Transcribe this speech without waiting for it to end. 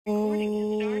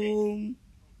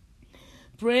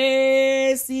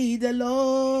Praise ye the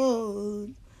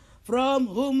Lord, from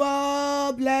whom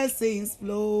all blessings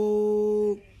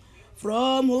flow.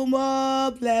 From whom all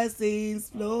blessings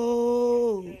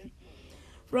flow.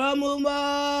 From whom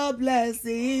all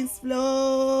blessings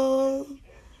flow.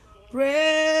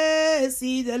 Praise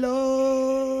ye the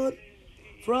Lord,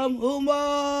 from whom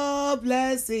all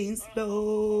blessings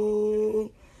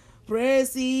flow.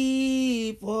 Praise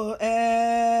ye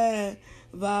forevermore.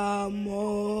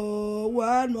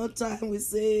 One more time we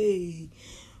say,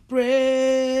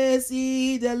 praise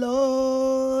ye the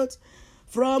Lord,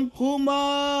 from whom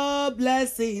all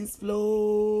blessings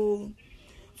flow.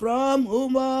 From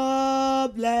whom all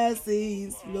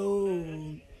blessings flow.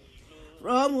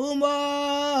 From whom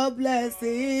all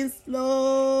blessings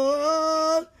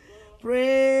flow.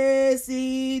 Praise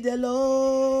ye the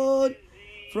Lord,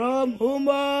 from whom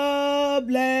all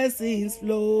blessings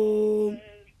flow.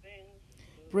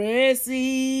 Praise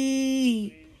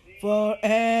ye forevermore.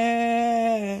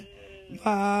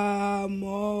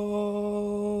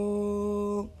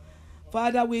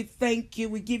 Father, we thank you.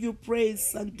 We give you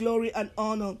praise and glory and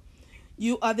honor.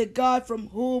 You are the God from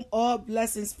whom all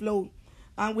blessings flow.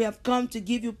 And we have come to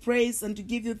give you praise and to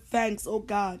give you thanks, O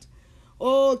God.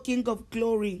 O King of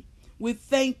glory, we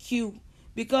thank you,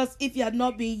 because if it had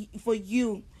not been for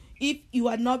you, if you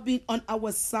had not been on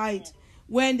our side,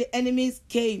 when the enemies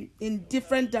came in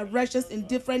different directions, in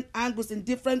different angles, in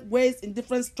different ways, in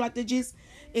different strategies,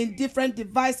 in different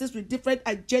devices, with different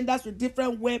agendas, with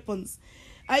different weapons,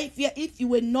 if you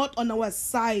were not on our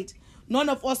side, none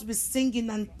of us would be singing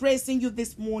and praising you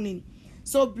this morning.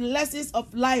 So blessings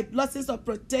of life, blessings of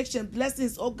protection,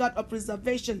 blessings, oh God, of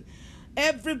preservation,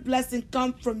 every blessing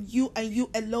comes from you and you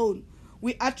alone.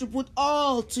 We attribute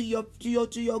all to your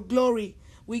glory.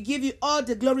 We give you all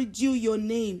the glory due your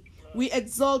name. We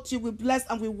exalt you, we bless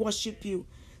and we worship you.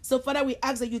 So Father, we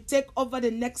ask that you take over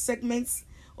the next segments.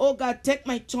 Oh God, take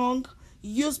my tongue,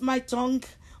 use my tongue.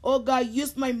 Oh God,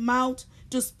 use my mouth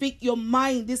to speak your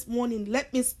mind this morning.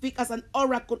 Let me speak as an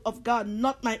oracle of God,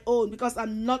 not my own, because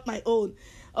I'm not my own.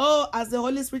 Oh, as the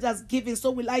Holy Spirit has given,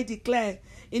 so will I declare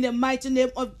in the mighty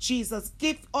name of Jesus.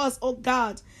 Give us, oh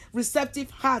God, receptive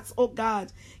hearts, oh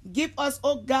God. Give us,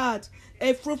 oh God,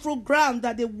 a fruitful ground,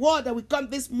 that the word that will come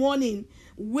this morning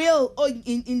will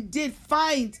indeed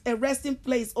find a resting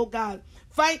place, oh God.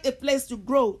 Find a place to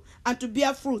grow and to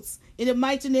bear fruits in the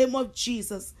mighty name of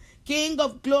Jesus. King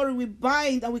of glory, we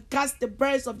bind and we cast the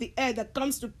birds of the air that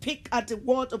comes to pick at the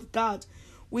word of God.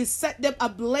 We set them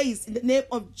ablaze in the name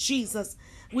of Jesus.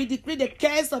 We decree the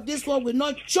curse of this world will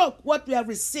not choke what we are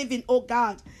receiving, oh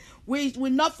God. We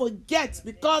will not forget,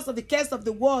 because of the curse of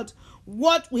the word,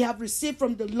 what we have received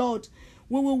from the Lord.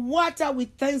 We will water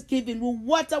with thanksgiving. We will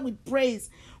water with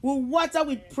praise. We will water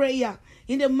with prayer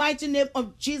in the mighty name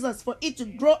of Jesus, for it to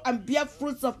grow and bear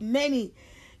fruits of many.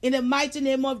 In the mighty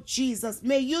name of Jesus,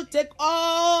 may you take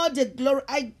all the glory.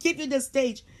 I give you the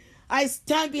stage. I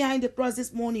stand behind the cross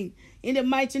this morning in the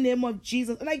mighty name of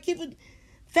Jesus. And I give you,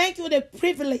 thank you for the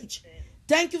privilege.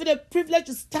 Thank you for the privilege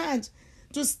to stand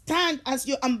as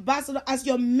your ambassador, as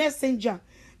your messenger.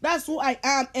 That's who I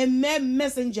am, a mere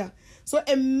messenger. So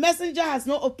a messenger has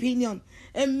no opinion.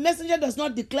 A messenger does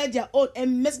not declare their own. A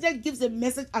messenger gives a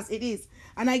message as it is.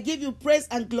 And I give you praise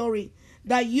and glory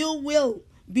that you will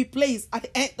be placed at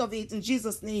the end of it in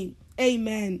Jesus' name.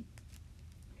 Amen.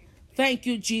 Thank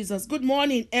you, Jesus. Good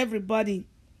morning, everybody.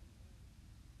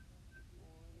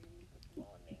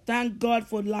 Thank God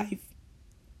for life.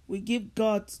 We give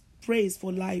God praise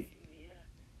for life.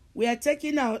 We are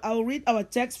taking out, I'll read our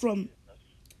text from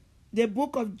the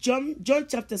book of John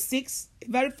chapter 6, a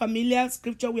very familiar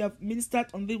scripture we have ministered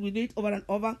on. We read it over and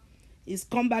over. It's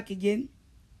come back again.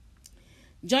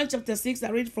 John chapter 6,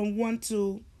 I read from 1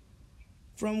 to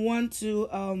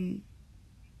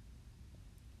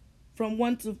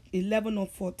 11 or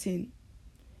 14.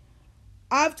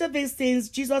 After these things,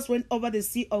 Jesus went over the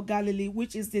Sea of Galilee,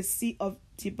 which is the Sea of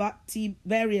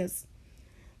Tiberias.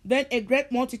 Then a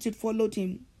great multitude followed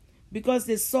him, because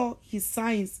they saw his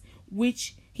signs,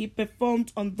 which he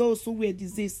performed on those who were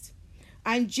diseased.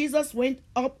 And Jesus went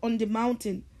up on the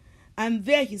mountain, and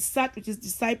there he sat with his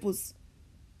disciples.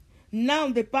 Now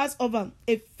the Passover,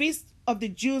 a feast of the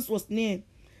Jews, was near.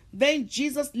 Then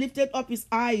Jesus lifted up his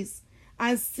eyes,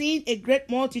 and seeing a great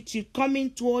multitude coming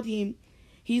toward him,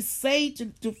 he said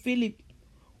to Philip,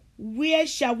 "Where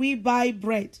shall we buy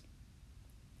bread,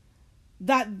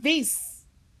 that these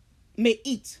may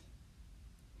eat?"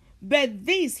 But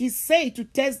this he said to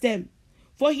test them,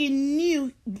 for he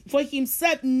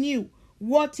himself knew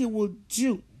what he would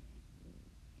do.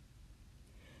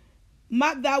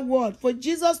 Mark that word, for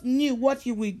Jesus knew what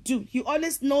he would do. He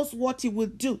always knows what he will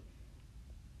do.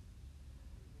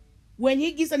 when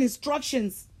he gives an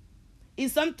instructions, it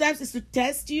sometimes is to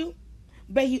test you,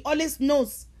 but he always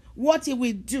knows what he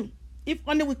will do, if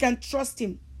only we can trust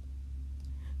him.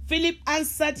 Philip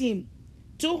answered him,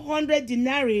 200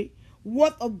 denarii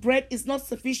worth of bread is not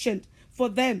sufficient for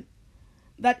them,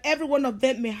 that every one of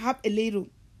them may have a little.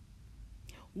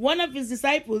 One of his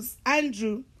disciples,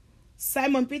 Andrew,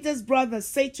 Simon Peter's brother,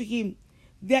 said to him,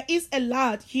 there is a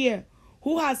lad here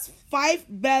who has 5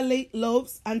 barley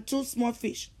loaves and 2 small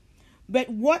fish. But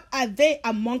what are they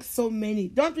among so many?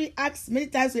 Don't we ask, many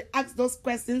times we ask those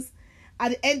questions at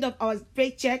the end of our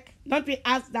paycheck? Don't we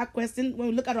ask that question when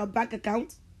we look at our bank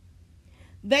account?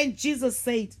 Then Jesus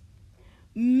said,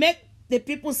 make the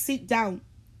people sit down.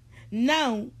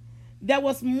 Now, there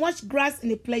was much grass in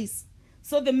the place.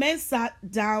 So the men sat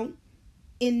down,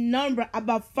 in number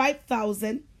about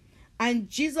 5,000. And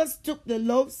Jesus took the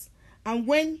loaves, and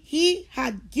when he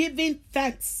had given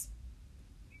thanks,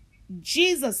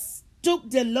 Jesus took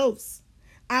the loaves,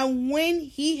 and when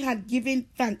he had given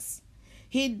thanks,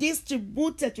 he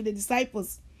distributed to the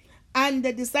disciples, and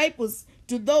the disciples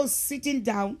to those sitting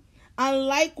down, and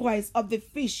likewise of the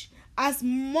fish, as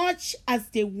much as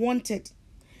they wanted.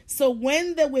 So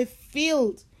when they were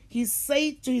filled, he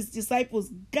said to his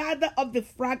disciples, gather up the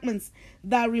fragments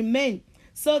that remain,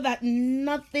 so that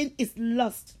nothing is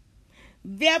lost.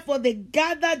 Therefore they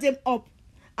gathered them up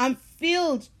and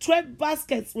filled 12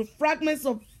 baskets with fragments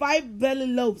of 5 barley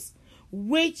loaves,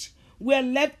 which were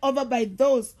left over by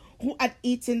those who had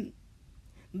eaten.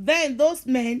 Then those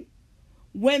men,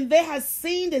 when they had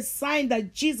seen the sign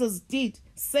that Jesus did,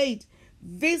 said,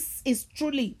 this is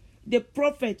truly the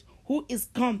prophet who is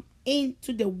come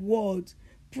into the world.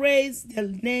 Praise the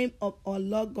name of our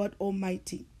Lord God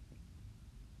Almighty.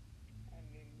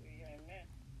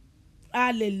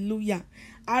 Hallelujah.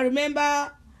 I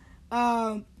remember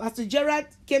Pastor Gerard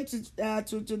came to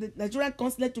the Nigerian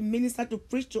consulate to minister, to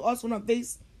preach to us one of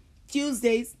these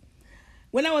Tuesdays.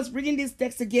 When I was reading this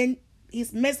text again,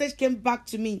 his message came back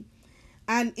to me,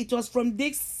 and it was from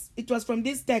this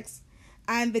text,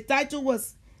 and the title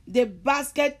was "The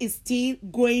Basket is Still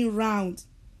Going Round."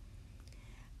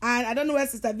 And I don't know where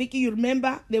Sister Vicky, you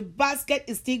remember, the basket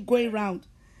is still going round.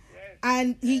 Yes.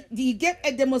 And he gave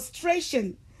a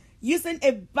demonstration using a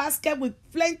basket with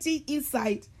plenty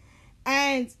inside.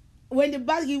 And when the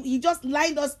basket, he just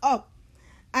lined us up.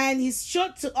 And he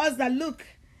showed to us that, look,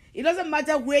 it doesn't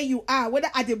matter where you are, whether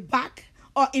at the back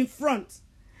or in front.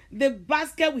 The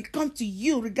basket will come to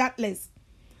you regardless.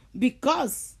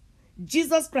 Because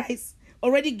Jesus Christ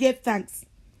already gave thanks.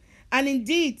 And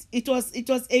indeed, it was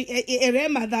a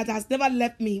rhema that has never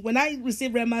left me. When I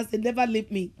receive rhemas, they never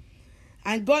leave me.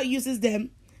 And God uses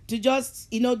them to just,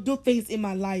 do things in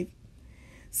my life.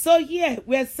 So here,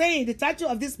 we're saying the title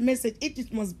of this message,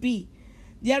 it must be,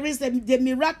 there is the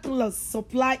miraculous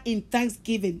supply in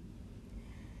thanksgiving.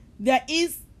 There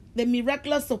is the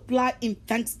miraculous supply in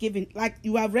thanksgiving. Like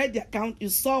you have read the account, you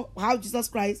saw how Jesus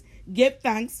Christ gave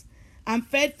thanks and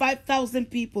fed 5,000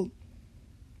 people.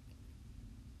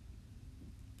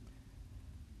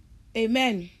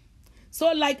 Amen.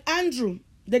 So like Andrew,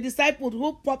 the disciple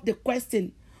who popped the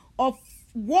question of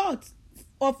what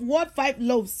 5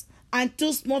 loaves and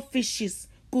 2 small fishes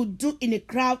could do in a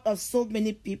crowd of so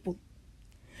many people.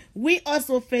 We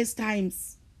also face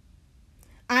times,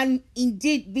 and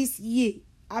indeed this year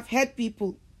I've heard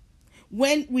people,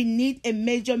 when we need a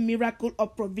major miracle or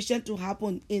provision to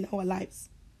happen in our lives.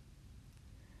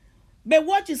 But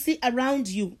what you see around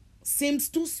you seems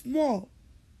too small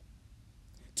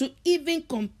to even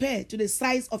compare to the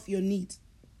size of your need.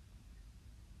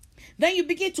 Then you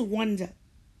begin to wonder,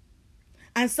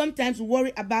 and sometimes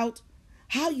worry about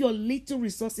how your little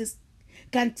resources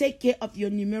can take care of your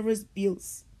numerous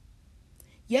bills.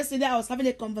 Yesterday, I was having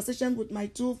a conversation with my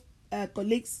 2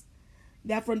 colleagues.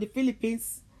 They are from the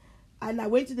Philippines. And I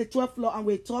went to the 12th floor, and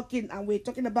we're talking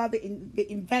about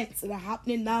the events that are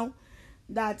happening now.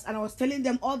 And I was telling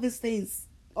them all these things,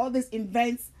 all these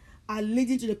events are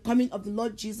leading to the coming of the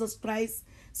Lord Jesus Christ.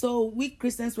 So we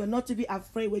Christians were not to be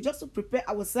afraid. We're just to prepare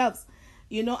ourselves,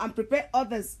 and prepare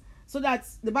others. So that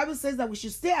the Bible says that we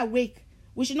should stay awake.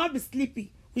 We should not be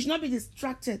sleepy. We should not be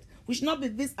distracted. We should not be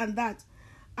this and that.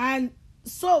 And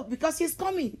so, because he's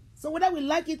coming. So whether we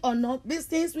like it or not, these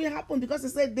things will happen because he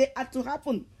said they had to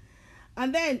happen.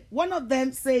 And then one of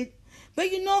them said, but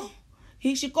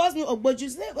she calls me Ogboju. She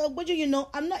said, Ogboju,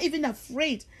 I'm not even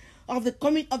afraid of the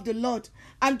coming of the Lord.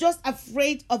 I'm just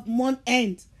afraid of month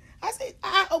end. I said,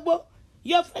 Ogbo,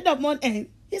 you're afraid of month end?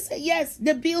 He said, yes,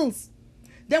 the bills.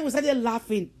 Then we started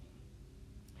laughing.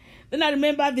 Then I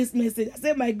remember this message. I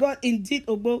said, my God, indeed,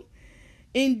 Ogbo,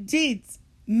 indeed,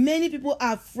 many people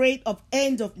are afraid of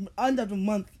end of the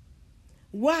month.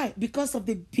 Why? Because of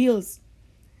the bills.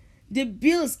 The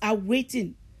bills are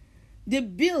waiting. The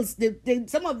bills,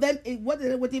 some of them, what are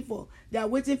they waiting for? They are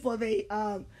waiting for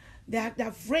they're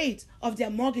afraid of their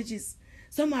mortgages.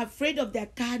 Some are afraid of their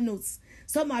car notes.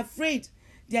 Some are afraid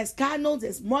there's car notes,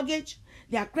 there's mortgage,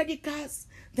 there are credit cards,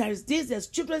 there's this, there's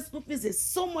children's school fees, there's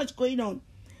so much going on.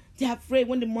 They're afraid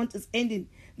when the month is ending,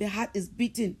 their heart is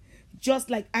beating. Just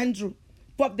like Andrew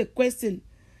popped the question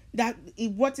that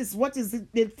what is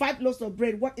it, the 5 loaves of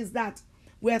bread, what is that?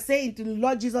 We are saying to the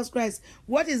Lord Jesus Christ,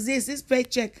 what is this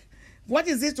paycheck? What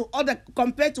is this to other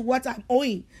compared to what I'm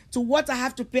owing, to what I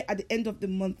have to pay at the end of the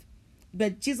month?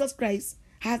 But Jesus Christ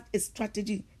has a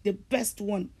strategy, the best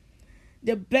one,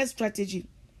 the best strategy.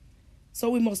 So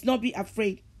we must not be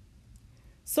afraid.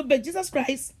 So, but Jesus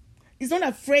Christ was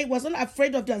not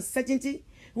afraid of the uncertainty.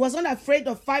 He was not afraid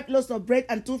of 5 loaves of bread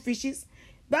and 2 fishes.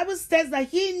 The Bible says that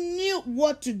he knew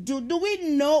what to do. Do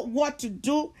we know what to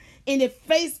do in the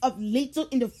face of little,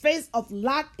 in the face of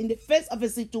lack, in the face of a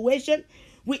situation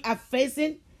we are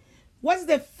facing? What's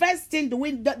the first thing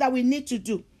that we need to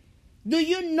do? Do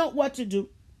you know what to do?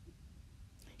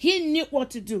 He knew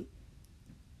what to do.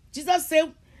 Jesus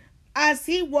said, as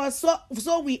he was,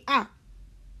 so we are.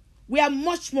 We are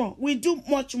much more. We do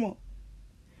much more.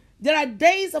 There are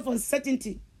days of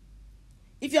uncertainty.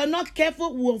 If you're not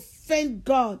careful, we'll offend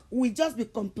God. We'll just be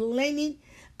complaining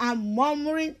and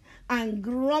murmuring and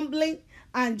grumbling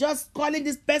and just calling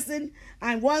this person.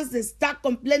 And once they start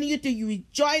complaining, you will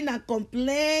join and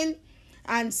complain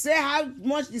and say how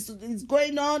much this is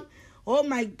going on. Oh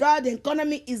my God, the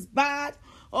economy is bad.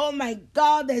 Oh my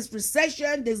God, there's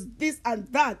recession, there's this and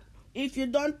that. If you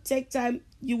don't take time,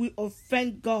 you will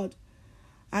offend God.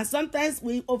 And sometimes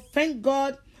we offend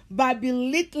God by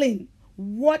belittling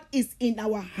what is in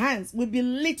our hands. We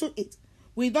belittle it.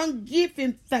 We don't give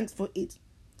him thanks for it.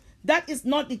 That is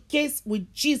not the case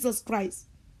with Jesus Christ.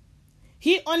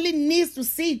 He only needs to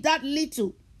see that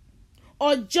little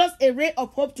or just a ray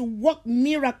of hope to work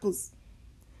miracles.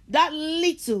 That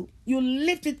little, you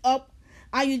lift it up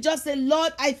and you just say,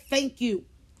 Lord, I thank you.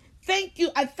 Thank you.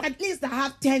 At least I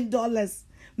have $10.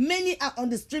 Many are on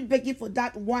the street begging for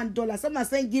that $1. Some are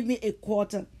saying, give me a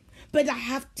quarter. But I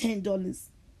have $10.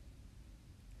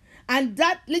 And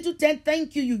that little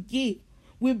thank you give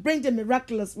will bring the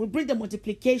miraculous, will bring the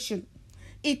multiplication.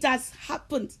 It has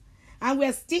happened. And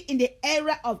we're still in the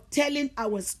era of telling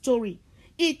our story.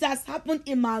 It has happened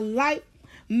in my life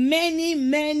many,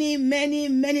 many, many,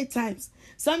 many times.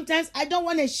 Sometimes I don't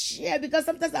want to share because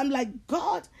sometimes I'm like,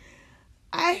 God,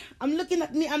 I'm looking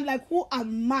at me, I'm like, who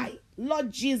am I?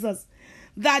 Lord Jesus,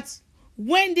 that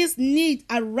when this need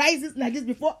arises like this,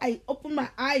 before I open my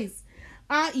eyes,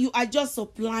 you are just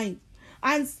supplying.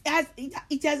 And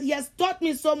he has taught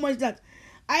me so much that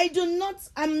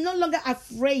I'm no longer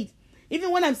afraid.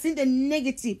 Even when I'm seeing the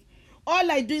negative, all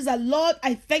I do is that, Lord,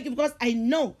 I thank you because I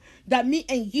know that me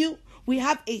and you, we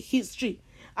have a history.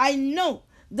 I know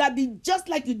that just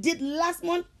like you did last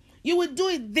month, you will do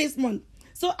it this month.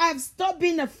 So I've stopped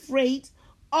being afraid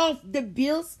of the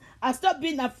bills. I've stopped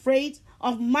being afraid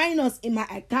of minus in my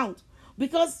account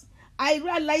because I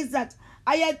realize that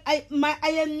my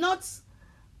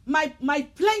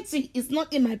plenty is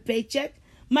not in my paycheck.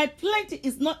 My plenty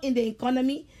is not in the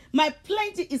economy. My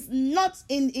plenty is not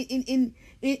in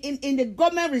the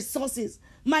government resources.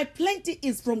 My plenty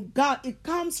is from God. It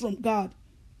comes from God.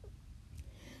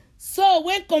 So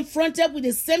when confronted with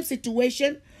the same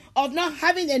situation of not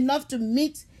having enough to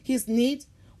meet his need,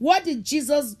 what did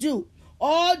Jesus do?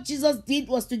 All Jesus did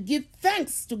was to give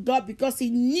thanks to God because he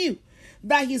knew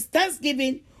that his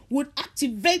thanksgiving would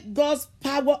activate God's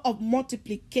power of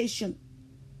multiplication.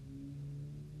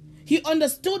 He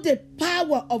understood the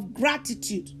power of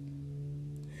gratitude.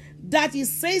 That he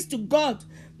says to God,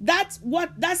 that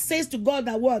says to God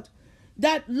that what?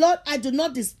 That, Lord, I do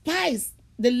not despise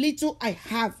the little I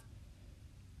have.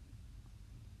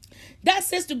 That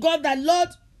says to God that, Lord,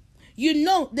 you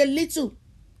know the little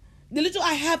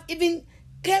I have even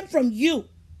came from you.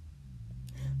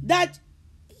 That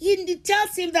he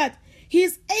tells him that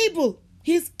he's able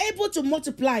to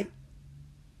multiply.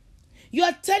 You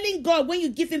are telling God when you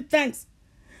give him thanks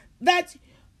that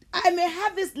I may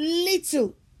have this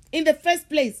little in the first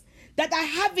place, that I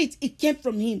have it came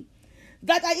from him.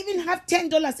 That I even have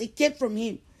 $10, it came from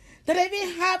him. That I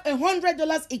even have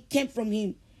 $100, it came from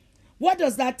him. What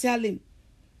does that tell him?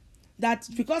 That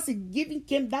because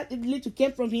that little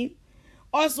came from him,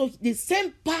 also the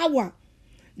same power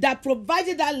that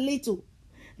provided that little,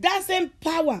 that same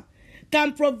power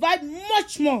can provide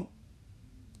much more.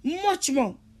 Much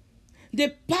more.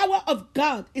 The power of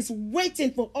God is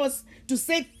waiting for us to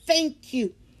say thank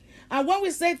you. And when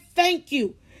we say thank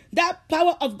you, That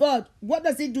power of God, what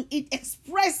does it do? It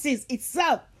expresses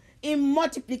itself in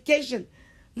multiplication.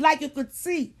 Like you could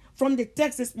see from the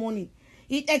text this morning.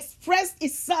 It expressed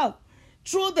itself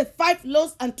through the 5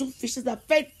 loaves and 2 fishes that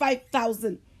fed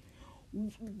 5,000.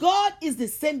 God is the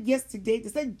same yesterday. They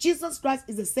said Jesus Christ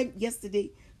is the same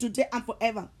yesterday, today, and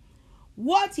forever.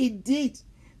 What he did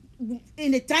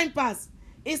in the time past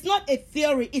is not a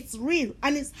theory. It's real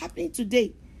and it's happening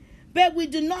today. But we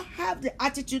do not have the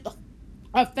attitude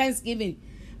of thanksgiving.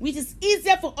 It is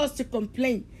easier for us to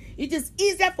complain. It is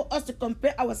easier for us to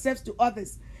compare ourselves to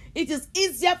others. It is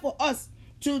easier for us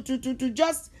to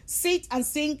just sit and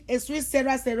sing a sweet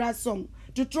Sarah song,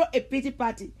 to throw a pity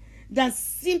party, than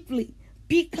simply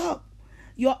pick up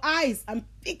your eyes and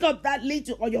pick up that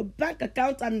little or your bank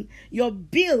account and your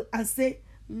bill and say,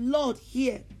 Lord,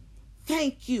 here,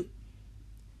 thank you.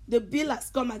 The bill has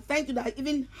come, and thank you that I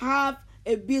even have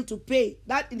a bill to pay.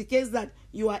 That indicates that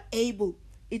you are able.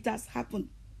 It has happened.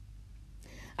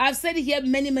 I've said it here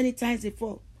many, many times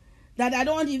before, that I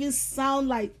don't even sound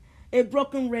like a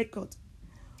broken record.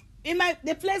 In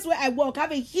the place where I work, I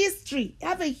have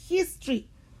a history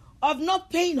of not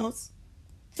paying us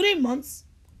 3 months,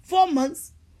 4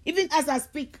 months, even as I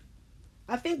speak.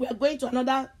 I think we are going to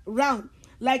another round.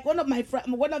 Like one of my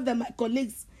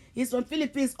colleagues, he's from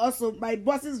Philippines also, my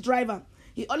boss's driver.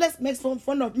 He always makes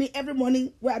fun of me every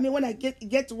morning. When I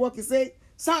get to work, he says,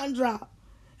 Sandra,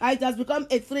 it has become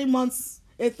a 3 months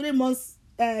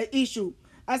issue.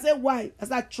 I said, why? I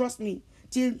said, trust me.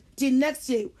 Till next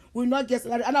year, we'll not get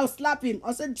salary. And I'll slap him.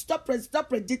 I said, stop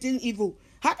predicting evil.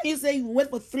 How can you say you wait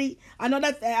for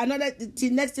another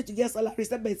till next year to get salary? He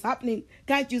said, but it's happening.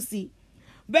 Can't you see?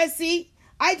 But see,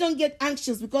 I don't get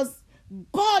anxious because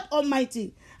God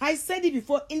Almighty, I said it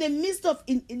before, in the midst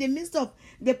of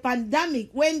the pandemic,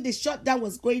 when the shutdown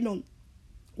was going on,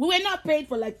 we were not paid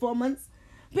for like 4 months.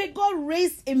 But God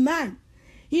raised a man.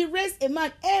 He raised a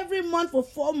man every month for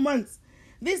 4 months.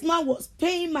 This man was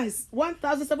paying my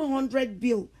 1,700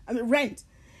 rent.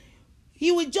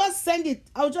 He would just send it.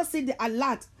 I would just see the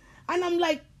alert. And I'm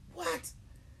like, what?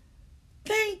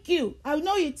 Thank you. I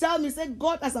know you tell me, say,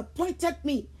 God has appointed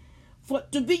me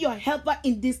to be your helper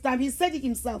in this time. He said it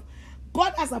himself.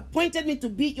 God has appointed me to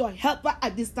be your helper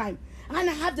at this time. And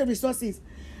I have the resources.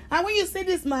 And when you say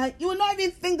this man, you will not even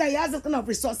think that he has this kind of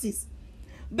resources.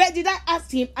 But did I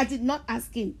ask him? I did not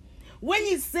ask him. When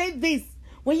he said this,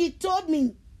 when he told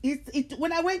me,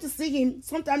 when I went to see him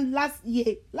sometime last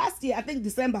year, I think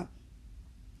December,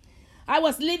 I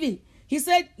was leaving. He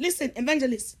said, listen,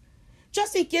 evangelist,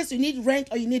 just in case you need rent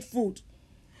or you need food,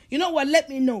 you know what, let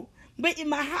me know. But in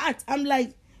my heart, I'm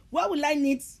like, why will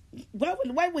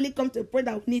it come to a point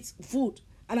that I will need food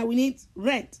and I will need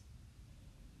rent?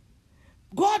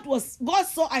 God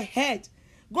saw ahead.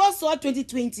 God saw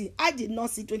 2020. I did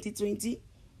not see 2020.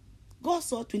 God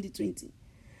saw 2020.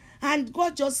 And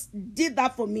God just did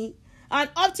that for me. And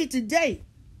up to today.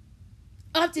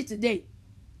 And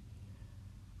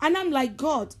I'm like,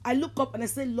 God, I look up and I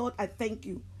say, Lord, I thank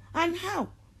you. And how?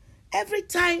 Every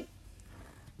time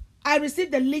I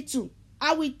receive the little,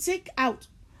 I will take out.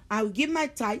 I will give my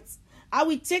tithes. I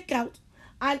will take out.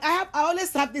 And I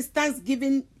always have this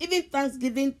Thanksgiving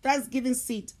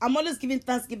seed. I'm always giving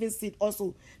Thanksgiving seed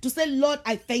also. To say, Lord,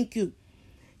 I thank you.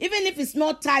 Even if it's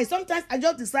not tithe, sometimes I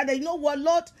just decided, you know what,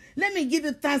 Lord, let me give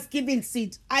you Thanksgiving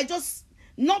seed. I just,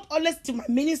 not always to my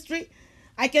ministry.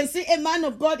 I can see a man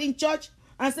of God in church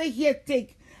and say, here,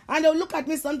 take. And they'll look at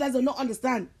me sometimes, they'll not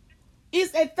understand.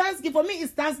 It's a Thanksgiving. For me,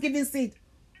 it's Thanksgiving seed.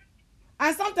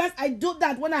 And sometimes I do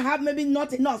that when I have maybe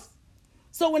not enough.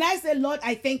 So when I say, Lord,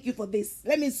 I thank you for this,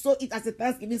 let me sow it as a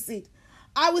Thanksgiving seed.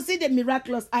 I will see the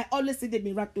miraculous. I always see the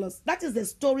miraculous. That is the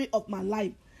story of my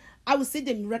life. I will see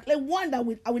the miraculous. One that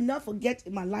I will not forget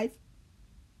in my life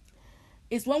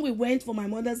is when we went for my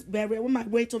mother's burial. When I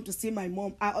went home to see my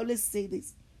mom, I always say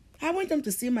this. I went home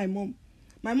to see my mom.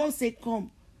 My mom said,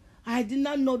 come. I did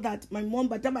not know that my mom,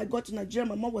 by the time I got to Nigeria,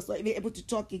 my mom was not even able to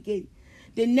talk again.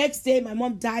 The next day, my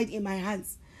mom died in my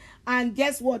hands. And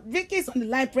guess what? Vicky is on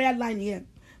the prayer line here.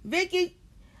 Vicky,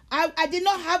 I did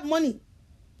not have money.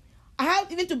 I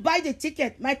had even to buy the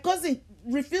ticket. My cousin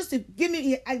refused to give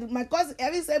me. My cousin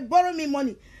even said, borrow me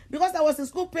money because I was in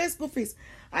school paying school fees.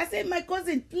 I said, my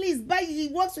cousin, please buy. He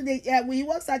works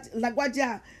at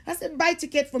LaGuardia. I said, buy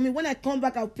ticket for me. When I come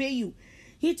back, I'll pay you.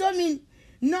 He told me,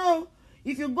 no.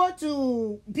 If you go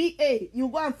to BA, you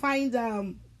go and find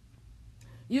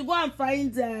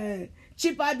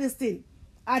cheaper this thing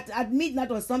at midnight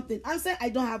or something. I'm saying I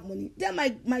don't have money. Then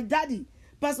my daddy,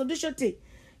 Pastor Dushote,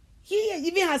 he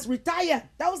even has retired.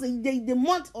 That was the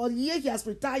month or the year he has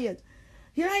retired.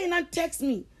 He now texts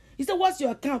me. He said, what's your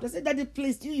account? I said, Daddy,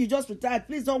 please, you just retired.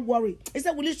 Please don't worry. He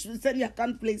said, will you send your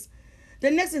account, please?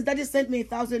 The next is Daddy sent me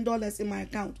 $1,000 in my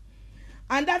account.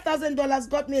 And that $1,000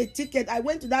 got me a ticket. I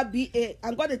went to that BA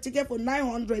and got a ticket for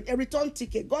 $900, a return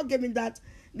ticket. God gave me that,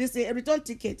 a return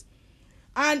ticket.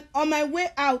 And on my way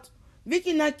out,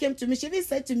 Vicky now came to me. She even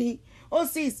said to me, oh,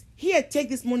 sis, here, take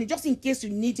this money just in case you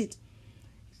need it.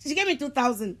 She gave me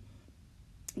 $2,000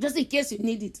 just in case you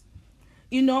need it.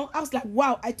 You know, I was like,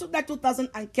 wow. I took that $2,000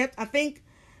 and kept. I think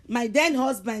my then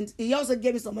husband, he also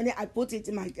gave me some money. I put it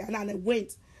in my account and I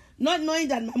went, not knowing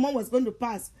that my mom was going to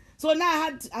pass. So now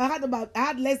I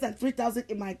had less than $3,000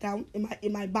 in my account,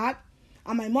 in my bag,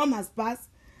 and my mom has passed.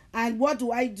 And what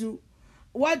do I do?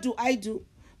 What do I do?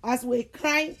 As we're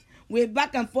crying, we're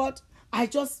back and forth.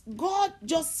 God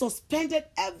just suspended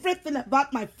everything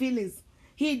about my feelings.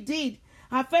 He did.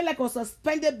 I felt like I was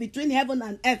suspended between heaven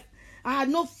and earth. I had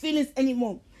no feelings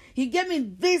anymore. He gave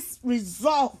me this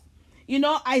resolve. You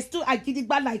know, I did it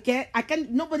bad like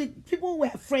people were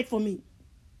afraid for me.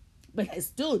 But I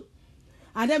stood.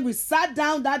 And then we sat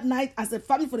down that night as a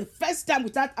family for the first time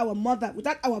without our mother,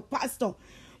 without our pastor,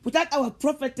 without our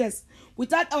prophetess,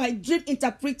 without our dream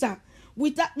interpreter,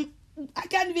 I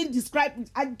can't even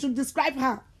describe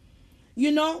her,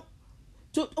 you know,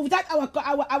 without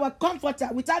our comforter,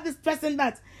 without this person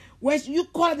that when you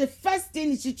call her, the first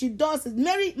thing she does is,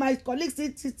 Mary, my colleague,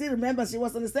 she still remembers, she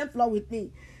was on the same floor with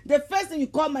me. The first thing you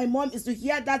call my mom is to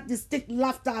hear that distinct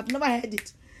laughter. I've never heard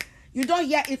it. You don't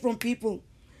hear it from people.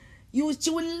 She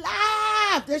will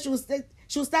laugh. Then she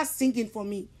will start singing for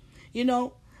me. You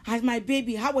know, as my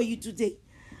baby, how are you today?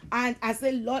 And I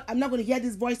say, Lord, I'm not going to hear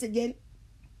this voice again.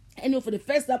 Anyway, for the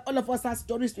first time, all of us had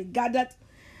stories we gathered.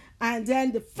 And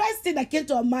then the first thing that came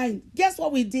to our mind, guess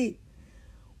what we did?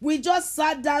 We just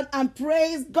sat down and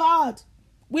praised God.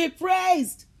 We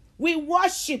praised. We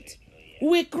worshipped.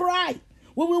 We cried.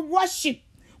 We will worship.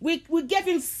 We gave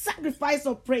him sacrifice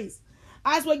of praise.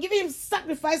 As we're giving him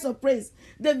sacrifice of praise,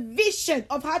 the vision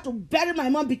of how to bury my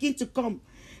mom began to come.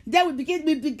 Then we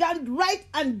began right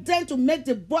and then to make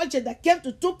the budget that came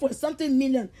to 2.something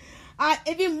million.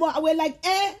 Even more, we're like,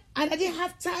 and I didn't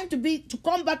have time to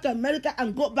come back to America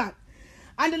and go back.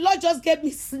 And the Lord just gave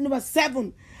me number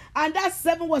 7. And that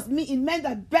 7 was me. It meant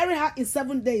that bury her in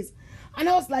 7 days. And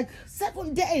I was like,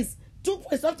 7 days,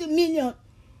 2.something million.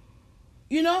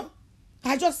 You know,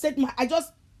 I just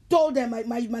told them,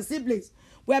 my siblings,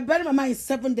 we're burying Mama in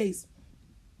 7 days.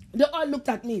 They all looked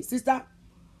at me, sister.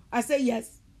 I said,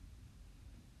 yes.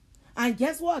 And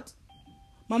guess what?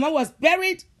 Mama was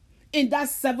buried in that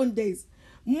 7 days.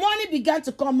 Money began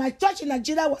to come. My church in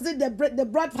Nigeria they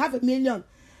brought $500,000.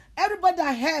 Everybody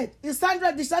that heard, did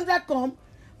Sandra come?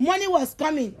 Money was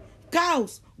coming.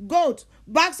 Cows, goat,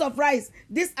 bags of rice,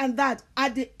 this and that.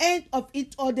 At the end of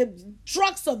it, or the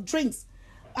trucks of drinks.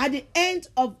 At the end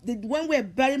of when we were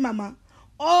burying Mama,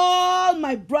 all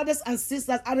my brothers and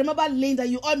sisters, I remember Linda,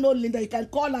 you all know Linda, you can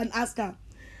call her and ask her.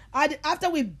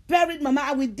 After we buried Mama,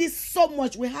 and we did so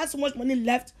much, we had so much money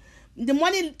left. The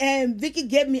money Vicky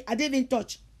gave me, I didn't even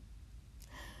touch.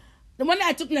 The money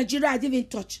I took in Nigeria, I didn't even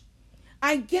touch.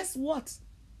 And guess what?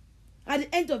 At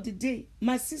the end of the day,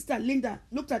 my sister Linda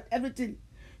looked at everything.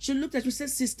 She looked at me and said,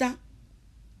 sister,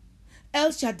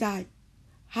 El Shaddai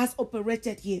has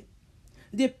operated here.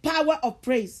 The power of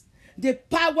praise, the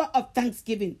power of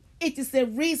thanksgiving. It is a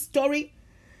real story.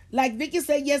 Like Vicky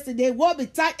said yesterday, woe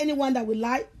betide anyone that will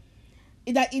lie,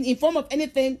 that in form of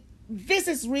anything. This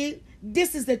is real.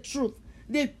 This is the truth.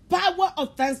 The power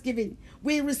of thanksgiving.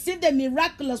 We receive the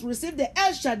miraculous. We receive the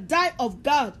El Shaddai of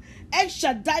God. El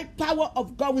Shaddai power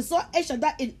of God. We saw El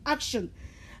Shaddai in action.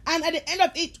 And at the end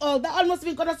of it all, that almost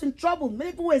even got us in trouble.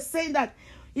 Many people were saying that,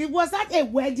 was that a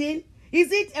wedding? Is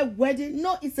it a wedding?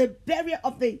 No, it's a burial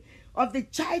of the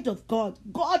child of God.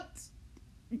 God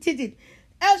did it.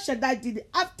 El Shaddai did it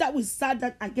after we sat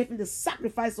down and gave him the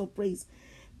sacrifice of praise.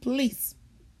 Please,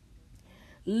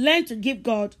 learn to give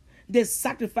God the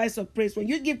sacrifice of praise. When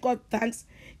you give God thanks,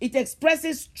 it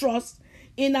expresses trust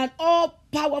in an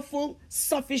all-powerful,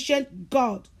 sufficient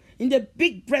God, in the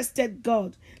big-breasted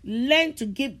God. Learn to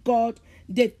give God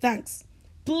the thanks.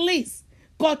 Please,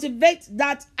 cultivate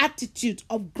that attitude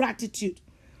of gratitude.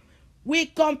 We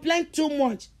complain too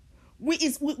much.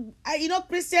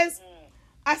 Christians,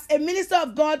 as a minister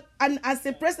of God and as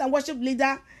a praise and worship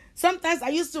leader, sometimes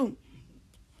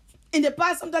in the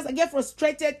past, sometimes I get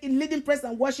frustrated in leading praise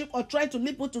and worship or trying to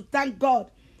lead people to thank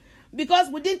God. Because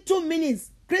within 2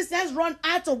 minutes, Christians run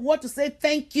out of what to say,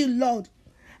 thank you, Lord.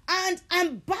 And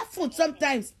I'm baffled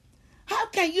sometimes. How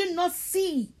can you not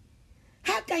see?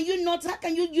 How can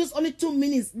you use only 2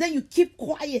 minutes? Then you keep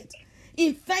quiet.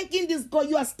 In thanking this God,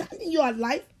 you are standing, you are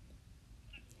alive.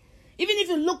 Even if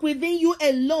you look within you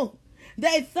alone,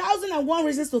 there are 1,001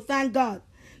 reasons to thank God.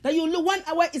 That you look, 1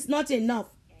 hour is not enough.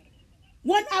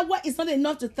 1 hour is not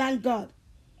enough to thank God.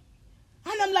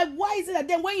 And I'm like, why is it that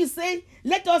then when you say,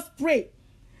 let us pray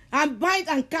and bind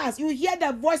and cast, you hear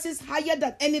their voices higher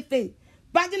than anything.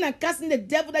 Binding and casting the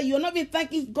devil, that you're not even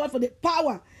thanking God for the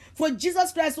power. For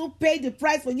Jesus Christ who paid the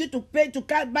price for you to pay to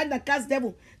bind and cast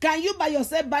devil. Can you by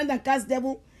yourself bind and cast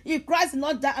devil? If Christ did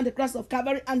not die on the cross of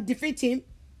Calvary and defeat him?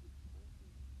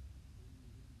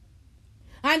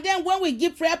 And then when we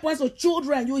give prayer points to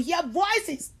children, you hear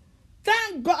voices.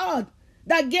 Thank God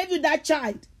that gave you that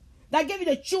child. That gave you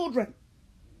the children.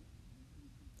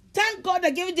 Thank God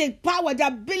that gave you the power, the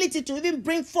ability to even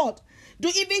bring forth, to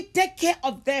even take care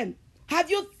of them. Have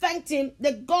you thanked him,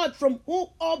 the God from whom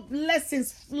all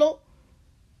blessings flow?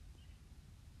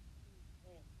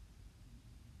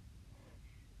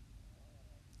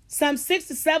 Psalm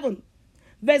 67,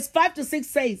 verse 5 to 6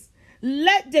 says,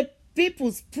 let the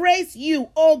peoples praise you,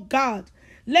 O God.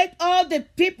 Let all the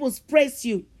peoples praise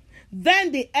you.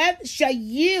 Then the earth shall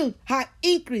yield her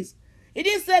increase. It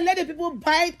didn't say let the people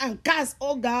bind and cast,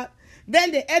 oh God.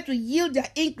 Then the earth will yield their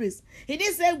increase. It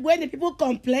didn't say when the people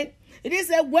complain. It didn't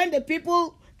say when the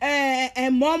people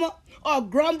murmur or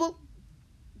grumble.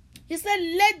 He said,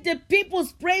 let the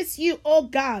peoples praise you, oh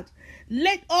God.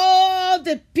 Let all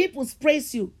the peoples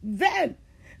praise you. Then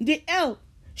the earth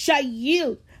shall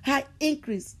yield her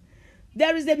increase.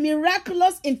 There is a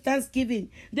miraculous in thanksgiving.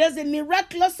 There's a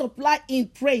miraculous supply in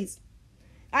praise.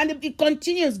 And it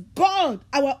continues, God,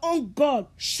 our own God,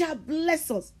 shall bless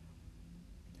us.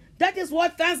 That is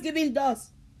what thanksgiving does.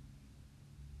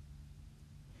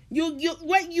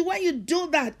 When you do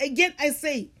that, again I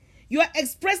say, you are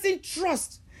expressing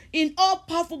trust in all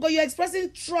powerful God. You are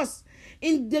expressing trust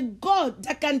in the God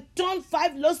that can turn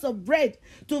 5 loaves of bread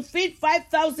to feed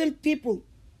 5,000 people.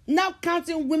 Not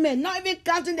counting women, not even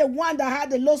counting the one that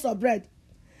had the loaves of bread.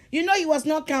 You know he was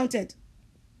not counted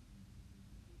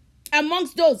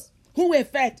amongst those who were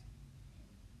fed.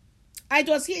 It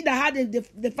was he that had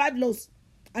the 5 loaves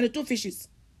and the 2 fishes.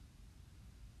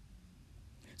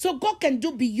 So God can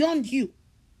do beyond you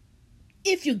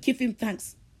if you give him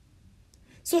thanks.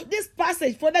 So this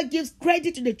passage further gives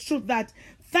credit to the truth that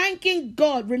thanking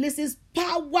God releases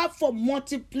power for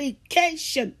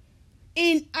multiplication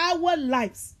in our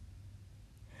lives.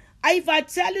 If I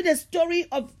tell you the story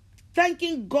of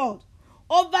thanking God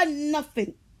over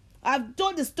nothing, I've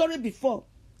told the story before.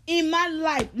 In my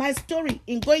life, my story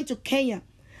in going to Kenya,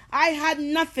 I had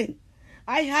nothing.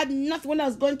 I had nothing when I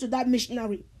was going to that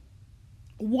missionary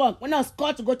work, when I was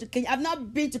called to go to Kenya. I've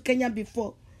not been to Kenya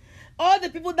before. All the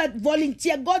people that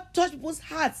volunteer, God touched people's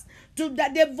hearts to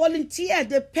that they volunteer,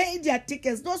 they pay their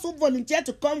tickets. Those who volunteer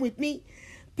to come with me,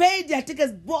 paid their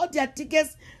tickets, bought their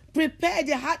tickets, prepared,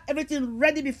 they had everything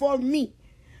ready before me.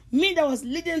 Me that was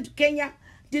leading to Kenya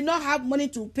did not have money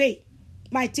to pay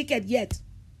my ticket yet.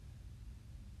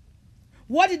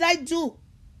 What did I do?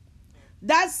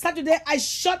 That Saturday, I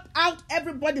shut out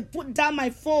everybody, put down my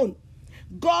phone.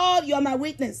 God, you are my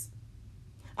witness.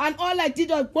 And all I did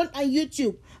was went on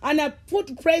YouTube and I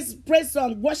put praise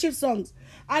songs, worship songs.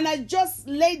 And I just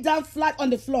laid down flat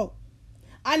on the floor.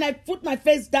 And I put my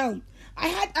face down. I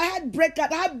had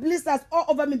breakout, I had blisters all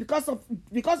over me because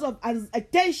of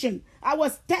attention. I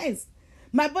was tense.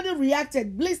 My body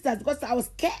reacted, blisters, because I was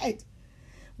scared.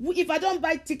 If I don't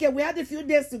buy ticket, we had a few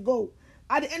days to go.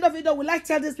 At the end of it, though, will I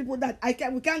tell these people that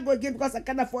we can't go again because I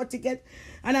can't afford ticket,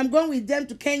 and I'm going with them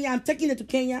to Kenya. I'm taking it to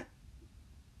Kenya.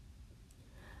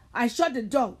 I shut the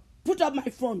door, put up my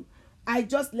phone. I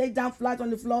just laid down flat on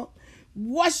the floor,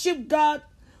 worship God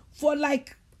for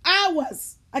like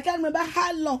hours. I can't remember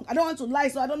how long. I don't want to lie,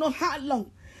 so I don't know how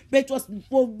long, but it was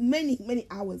for many, many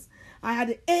hours. I had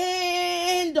the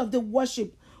end of the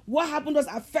worship. What happened was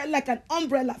I felt like an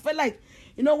umbrella. I felt like,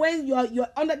 when you're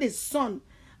under the sun,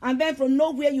 and then from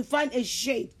nowhere you find a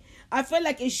shade. I felt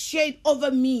like a shade over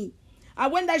me.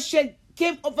 And when that shade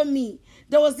came over me,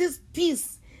 there was this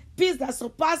peace that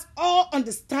surpassed all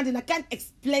understanding. I can't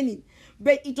explain it.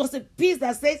 But it was a peace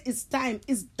that says it's time,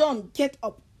 it's done, get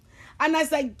up. And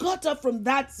as I got up from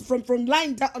that, from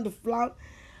lying down on the floor,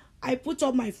 I put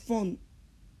up my phone.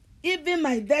 Even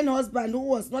my then husband, who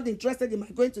was not interested in my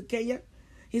going to Kenya,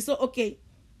 he said, okay,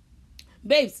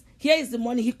 babes, here is the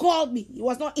money. He called me. He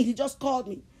was not in, he just called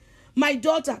me. My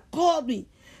daughter called me.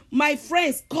 My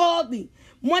friends called me.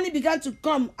 Money began to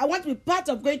come. I want to be part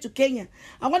of going to Kenya.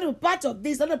 I want to be part of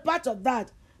this, another part of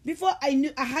that. Before I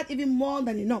knew, I had even more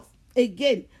than enough.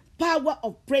 Again, power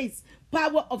of praise,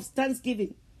 power of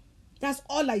thanksgiving. That's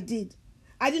all I did.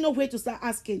 I didn't know where to start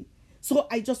asking. So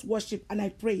I just worship and I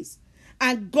praise.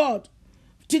 And God,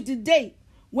 to today,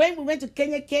 When we went to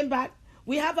Kenya, came back,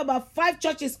 we have about 5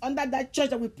 churches under that church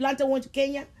that we planted one to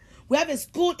Kenya. We have a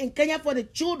school in Kenya for the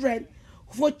children,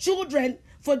 for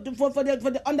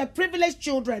the underprivileged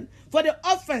children, for the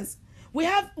orphans. We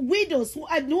have widows who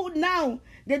now,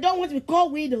 they don't want to be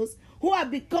called widows, who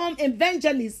have become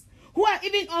evangelists, who are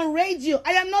even on radio.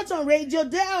 I am not on radio.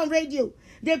 They are on radio.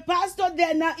 The pastor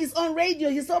there now is on radio.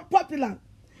 He's so popular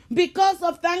because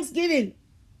of Thanksgiving.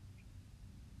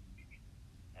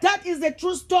 That is the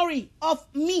true story of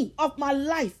me, of my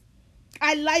life.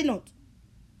 I lie not.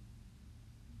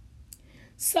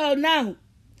 So now,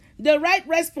 the right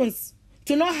response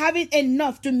to not having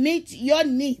enough to meet your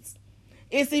needs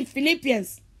is in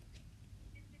Philippians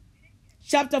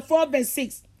chapter 4 verse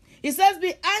 6. It says,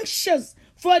 be anxious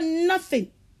for nothing,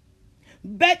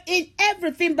 but in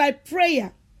everything by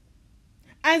prayer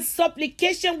and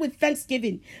supplication with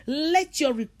thanksgiving, let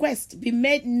your request be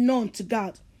made known to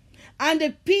God. And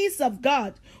the peace of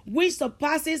God, which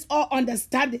surpasses all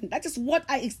understanding. That is what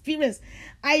I experienced.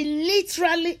 I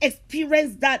literally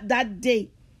experienced that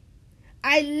day.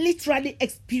 I literally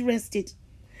experienced it.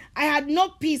 I had no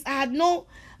peace.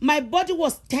 My body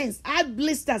was tense. I had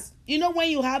blisters. You know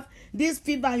when you have this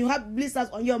fever and you have blisters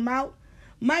on your mouth?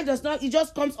 Mine does not. It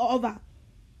just comes over.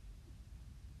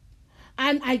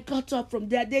 And I got up from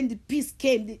there. Then the peace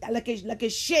came like a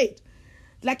shade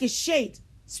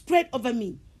spread over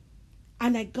me.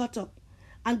 And I got up.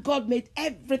 And God made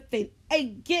everything.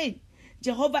 Again,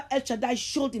 Jehovah El Shaddai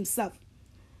showed himself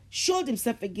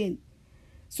again.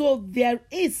 So there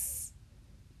is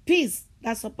peace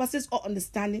that surpasses all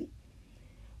understanding.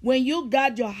 When you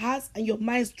guard your hearts and your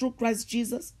minds through Christ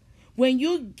Jesus, when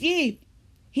you give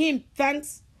him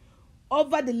thanks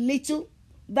over the little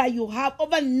that you have,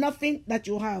 over nothing that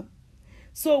you have.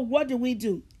 So what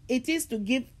do? It is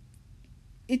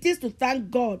to thank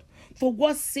God for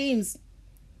what seems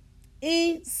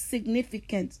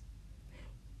insignificant.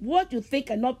 What you think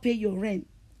cannot pay your rent,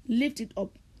 lift it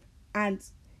up, and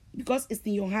because it's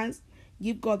in your hands,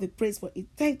 give God the praise for it.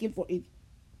 Thank him for it.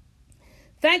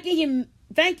 Thanking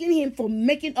him for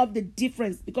making up the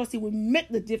difference, because he will make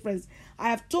the difference. I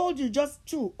have told you just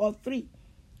 2 or 3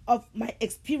 of my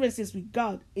experiences with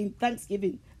God in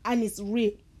Thanksgiving, and it's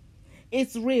real.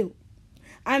 It's real.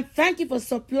 And thank you for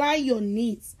supplying your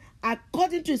needs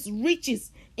according to his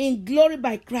riches in glory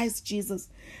by Christ Jesus,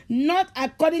 not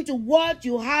according to what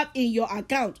you have in your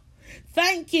account.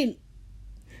 Thank him,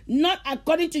 not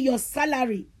according to your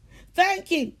salary. Thank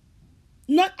him,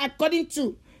 not according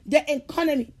to the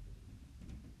economy.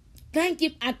 Thank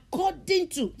him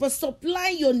for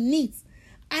supplying your needs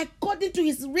according to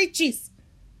his riches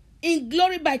in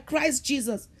glory by Christ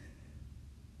Jesus,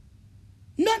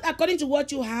 not according to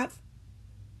what you have.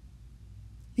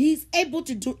 He is able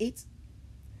to do it.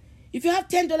 If you have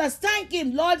 $10, thank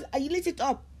him. Lord, I lift it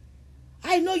up.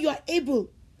 I know you are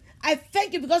able. I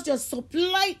thank you because you are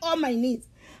supplying all my needs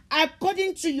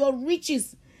according to your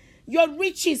riches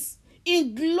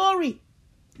in glory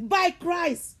by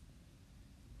Christ.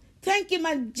 Thank him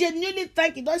and genuinely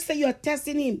thank him. Don't say you are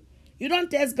testing him. You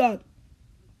don't test God.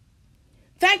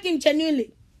 Thank him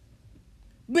genuinely.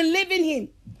 Believe in him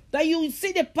that you will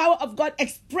see the power of God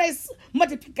express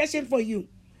multiplication for you.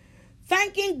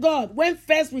 Thanking God when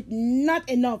faced with not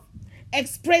enough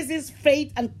expresses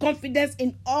faith and confidence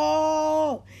in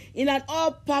an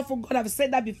all-powerful God. I've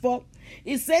said that before.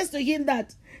 It says to him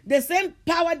that the same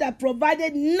power that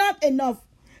provided not enough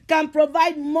can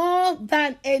provide more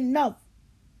than enough.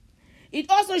 It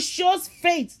also shows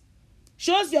faith.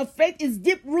 Shows your faith is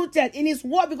deep-rooted in his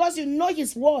word, because you know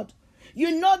his word.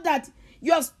 You know that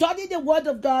you have studied the word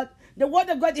of God. The word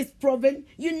of God is proven.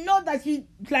 You know that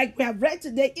like we have read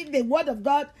today, if the word of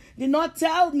God did not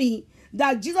tell me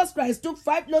that Jesus Christ took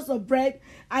 5 loaves of bread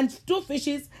and 2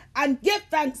 fishes and gave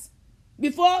thanks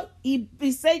before he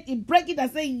said, he break it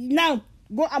and say, now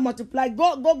go and multiply,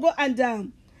 go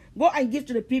and give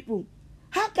to the people.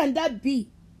 How can that be?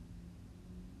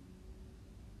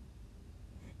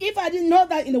 If I didn't know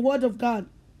that in the word of God,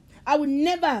 I would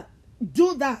never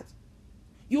do that.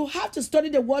 You have to study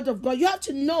the word of God. You have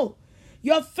to know.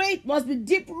 Your faith must be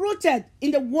deep-rooted in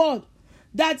the word,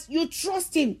 that you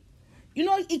trust him. You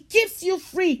know, it keeps you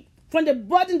free from the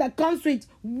burden that comes with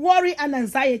worry and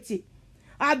anxiety.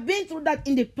 I've been through that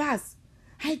in the past.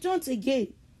 I don't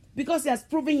again, because he has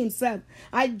proven himself.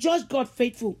 I judge God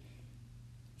faithful.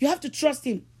 You have to trust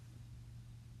him.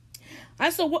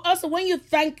 And so also when you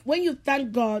thank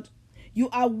God, you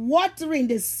are watering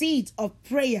the seed of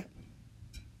prayer.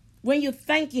 When you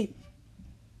thank him,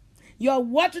 you are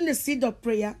watering the seed of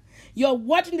prayer. You are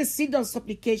watering the seed of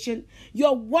supplication. You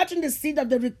are watering the seed of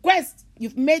the request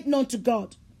you've made known to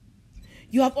God.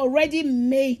 you have already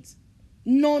made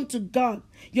known to God.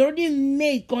 You already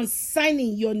made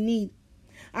concerning your need.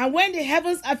 And when the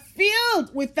heavens are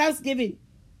filled with thanksgiving,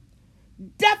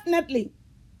 definitely,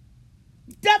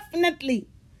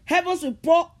 heavens will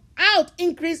pour out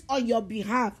increase on your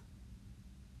behalf.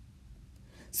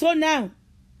 So now,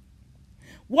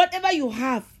 whatever you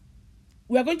have,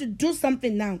 we are going to do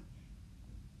something now.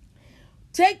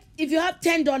 If you have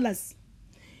 $10,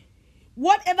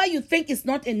 whatever you think is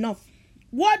not enough,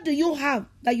 what do you have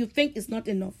that you think is not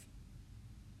enough?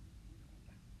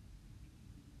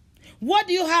 What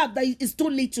do you have that is too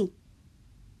little?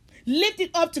 Lift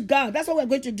it up to God. That's what we're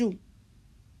going to do.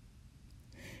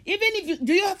 Even if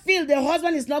you feel the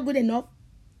husband is not good enough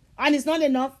and it's not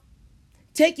enough,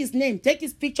 take his name, take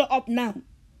his picture up now.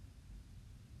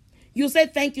 You say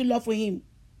thank you, Lord, for him.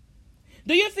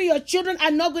 Do you feel your children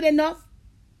are not good enough?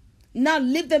 Now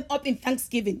lift them up in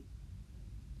thanksgiving.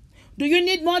 Do you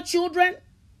need more children?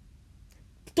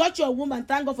 Touch your womb and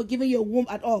thank God for giving you a womb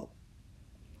at all.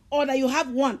 Or that you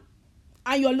have one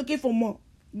and you're looking for more.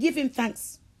 Give him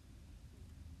thanks.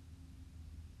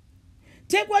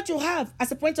 Take what you have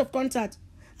as a point of contact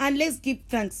and let's give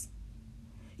thanks.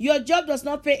 Your job does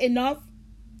not pay enough.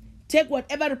 Take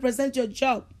whatever represents your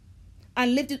job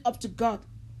and lift it up to God.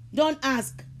 Don't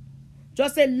ask.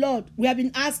 Just say, Lord, we have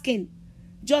been asking.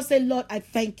 Just say, Lord, I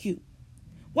thank you.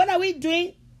 What are we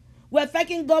doing? We're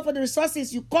thanking God for the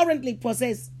resources you currently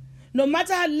possess. No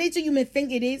matter how little you may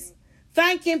think it is,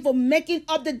 thank him for making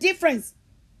up the difference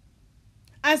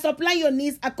and supply your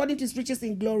needs according to his riches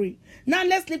in glory. Now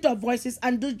let's lift our voices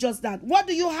and do just that. What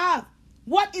do you have?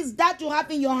 What is that you have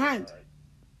in your hand?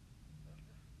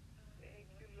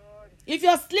 If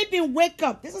you're sleeping, wake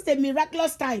up. This is a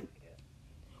miraculous time.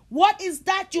 What is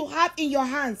that you have in your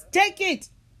hands? Take it.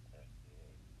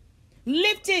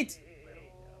 Lift it.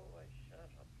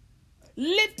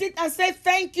 Lift it and say,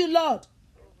 thank you, Lord.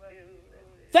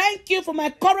 Thank you for my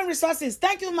current resources.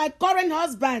 Thank you for my current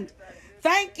husband.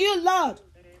 Thank you, Lord,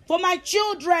 for my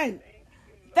children.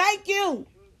 Thank you.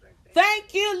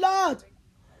 Thank you, Lord.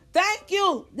 Thank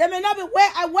you. They may not be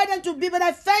where I want them to be, but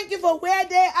I thank you for where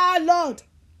they are, Lord.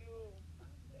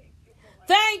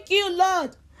 Thank you,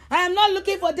 Lord. I am not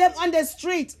looking for them on the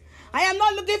street. I am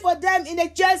not looking for them in the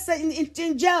jails,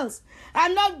 in jails.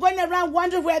 I'm not going around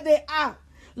wondering where they are.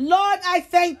 Lord, I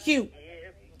thank you.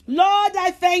 Lord,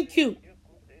 I thank you.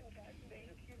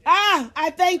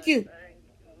 I thank you.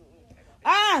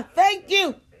 Thank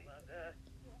you.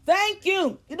 Thank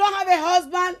you. You don't have a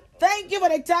husband. Thank you for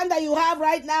the time that you have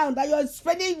right now, that you're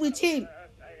spending with him.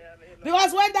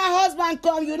 Because when that husband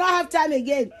comes, you don't have time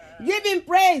again. Give him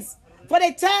praise for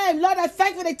the time. Lord, I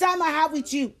thank you for the time I have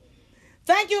with you.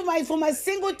 Thank you for my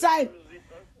single time.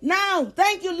 Now,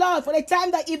 thank you, Lord, for the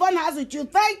time that Yvonne has with you.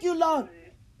 Thank you, Lord,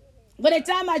 for the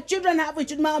time my children have with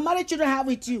you, my married children have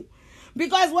with you.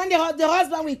 Because when the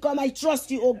husband will come, I trust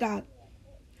you, oh God.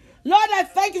 Lord, I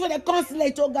thank you for the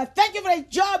consulate, oh God. Thank you for the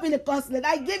job in the consulate.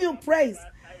 I give you praise.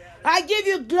 I give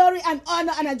you glory and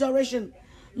honor and adoration.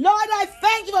 Lord, I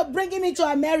thank you for bringing me to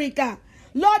America.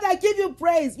 Lord, I give you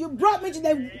praise. You brought me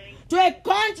to a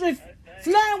country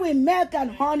flowing with milk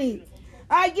and honey.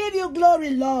 I give you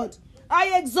glory, Lord.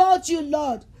 I exalt you,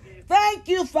 Lord. Thank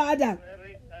you, Father.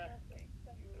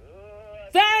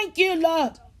 Thank you,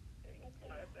 Lord.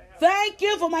 Thank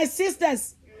you for my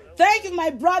sisters. Thank you for my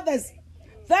brothers.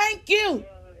 Thank you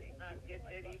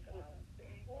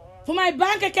for my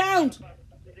bank account.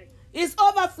 It's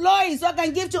overflowing so I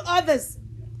can give to others.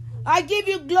 I give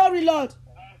you glory, Lord.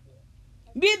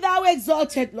 Be thou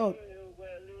exalted, Lord.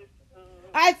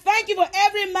 I thank you for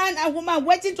every man and woman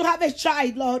waiting to have a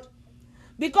child, Lord.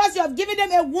 Because you have given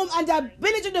them a womb and the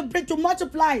ability to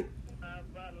multiply,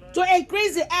 to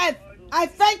increase the earth. I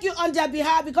thank you on their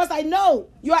behalf because I know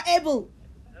you are able.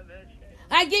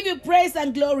 I give you praise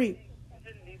and glory.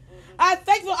 I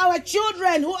thank you for our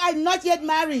children who are not yet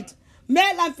married,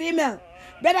 male and female.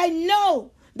 But I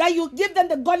know that you give them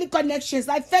the godly connections.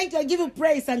 I thank you. I give you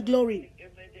praise and glory.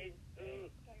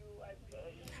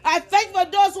 I thank you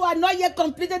for those who are not yet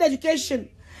completed education.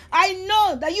 I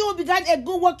know that you will begin a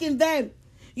good work in them.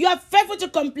 You are faithful to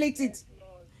complete it.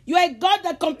 You are a God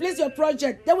that completes your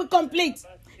project. They will complete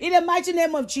in the mighty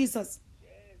name of Jesus.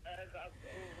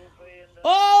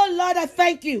 Oh, Lord, I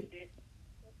thank you.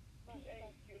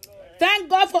 Thank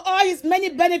God for all his many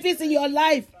benefits in your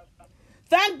life.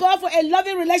 Thank God for a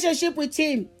loving relationship with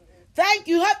him. Thank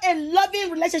you. Have a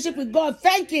loving relationship with God.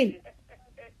 Thank him.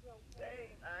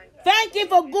 Thank him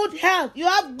for good health. You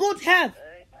have good health.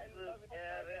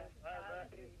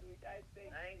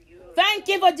 Thank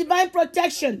him for divine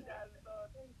protection.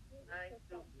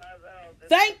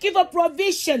 Thank you for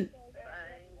provision.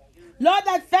 Lord,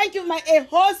 I thank you for a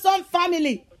wholesome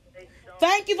family.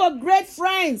 Thank you for great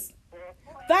friends.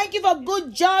 Thank you for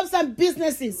good jobs and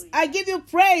businesses. I give you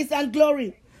praise and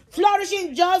glory.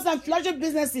 Flourishing jobs and flourishing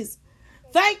businesses.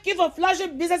 Thank you for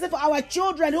flourishing businesses for our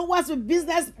children who wants to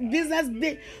business,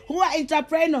 who are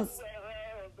entrepreneurs.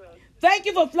 Thank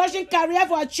you for flourishing career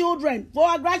for our children, for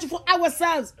our grandchildren, for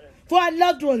ourselves, for our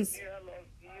loved ones.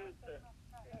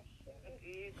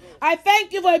 I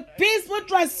thank you for a peaceful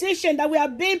transition that we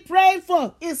have been praying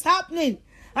for. It's happening.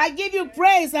 I give you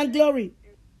praise and glory.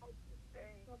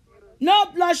 No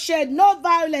bloodshed, no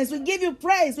violence. We give you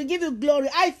praise. We give you glory.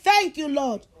 I thank you,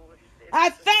 Lord.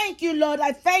 I thank you, Lord.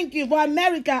 I thank you for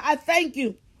America. I thank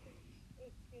you.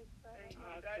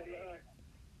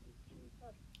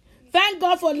 Thank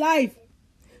God for life.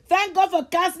 Thank God for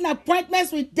casting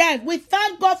appointments with death. We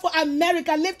thank God for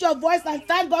America. Lift your voice and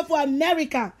thank God for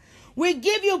America. We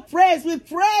give you praise. We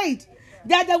prayed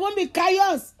that there won't be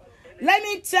chaos. Let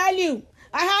me tell you,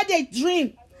 I had a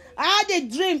dream.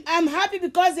 I'm happy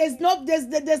because there's no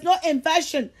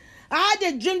invasion. I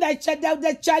had a dream that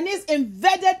the Chinese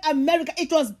invaded America.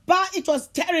 It was bad. It was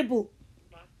terrible.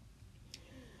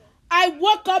 I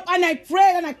woke up and I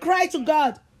prayed and I cried to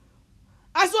God.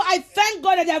 And so I thank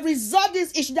God that they have resolved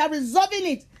this issue. They are resolving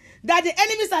it. That the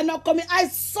enemies are not coming. I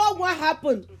saw what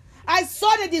happened. I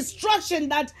saw the destruction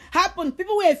that happened.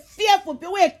 People were fearful.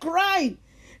 People were crying.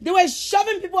 They were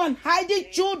shoving people and hiding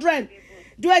children.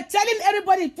 They were telling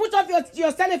everybody, put off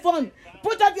your telephone.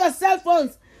 Put off your cell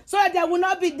phones. So that they will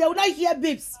not hear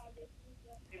beeps.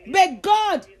 But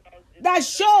God that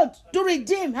showed to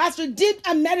redeem has redeemed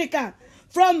America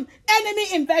from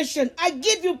enemy invasion. I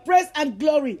give you praise and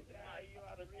glory.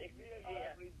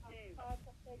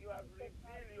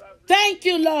 Thank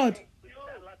you, Lord.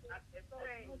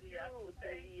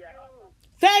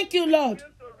 Thank you, Lord.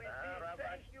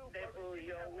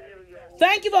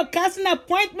 Thank you for casting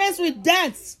appointments with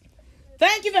deaths.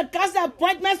 Thank you for casting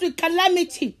appointments with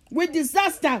calamity, with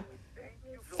disaster.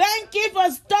 Thank you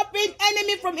for stopping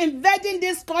enemy from invading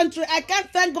this country. I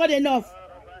can't thank God enough.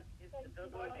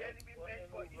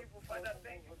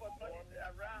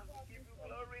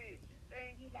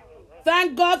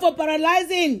 Thank God for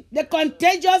paralyzing the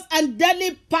contagious and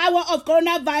deadly power of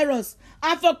coronavirus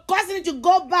and for causing it to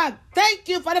go back. Thank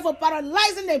you, Father, for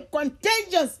paralyzing the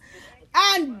contagious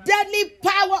and deadly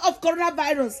power of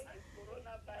coronavirus.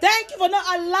 Thank you for not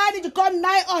allowing it to come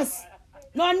nigh us,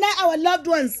 nor nigh our loved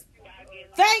ones.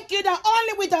 Thank you that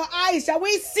only with our eyes shall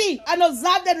we see and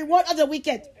observe the reward of the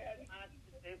wicked.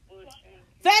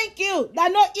 Thank you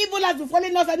that no evil has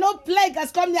befallen us and no plague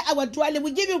has come near our dwelling.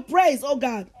 We give you praise, oh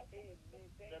God.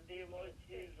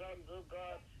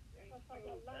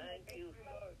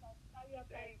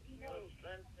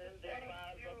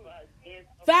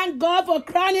 Thank God for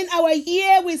crowning our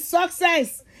year with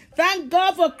success. Thank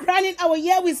God for crowning our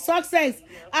year with success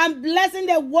and blessing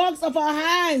the works of our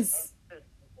hands.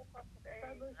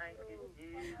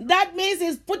 That means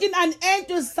it's putting an end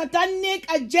to satanic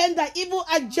agenda, evil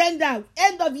agenda,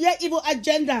 end of year evil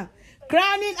agenda.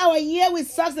 Crowning our year with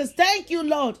success. Thank you,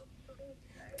 Lord.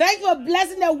 Thank you for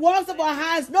blessing the works of our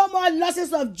hands. No more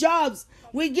losses of jobs.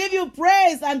 We give you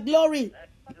praise and glory.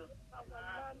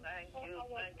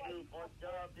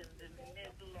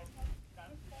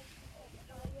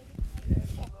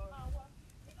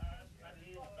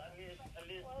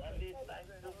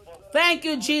 Thank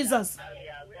you, Jesus.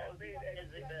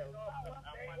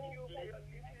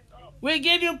 We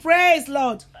give you praise,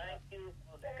 Lord.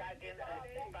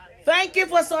 Thank you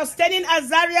for sustaining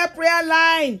Azaria prayer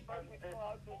line.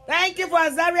 Thank you for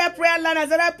Azaria prayer line,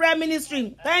 Azaria prayer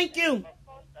ministry. Thank you.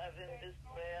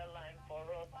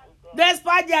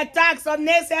 Despite the attacks of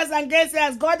naysayers and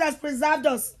gainsayers, God has preserved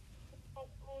us.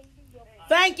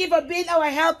 Thank you for being our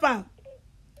helper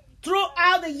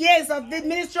throughout the years of the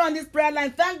ministry on this prayer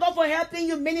line. Thank God for helping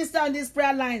you minister on this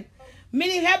prayer line.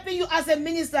 Meaning helping you as a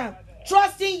minister.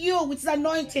 Trusting you with his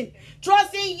anointing.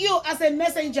 Trusting you as a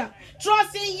messenger.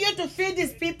 Trusting you to feed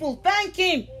these people. Thank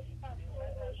him.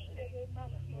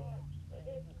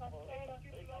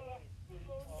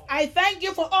 I thank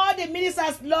you for all the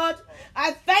ministers, Lord.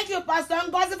 I thank you, Pastor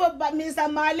Ngozi, for Minister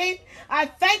Marlene. I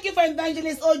thank you for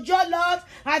Evangelist Ojo, Lord.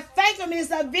 I thank you,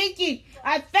 Minister Vicky.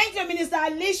 I thank you, Minister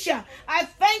Alicia. I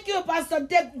thank you, Pastor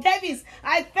Davis.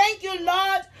 I thank you,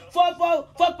 Lord,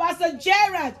 for Pastor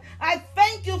Gerard. I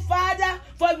thank you, Father,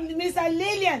 for Minister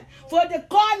Lillian, for the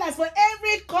callers, for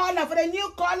every caller, for the new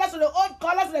callers, for the old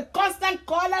callers, for the constant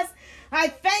callers. I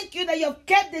thank you that you have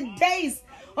kept the days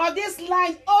of this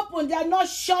line open. They are not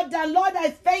shut down. Lord, I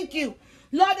thank you.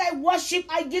 Lord, I worship.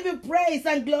 I give you praise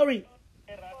and glory.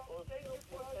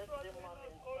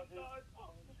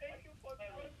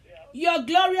 You're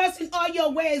glorious in all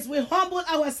your ways. We humble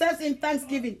ourselves in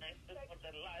thanksgiving.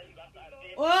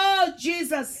 Oh,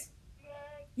 Jesus.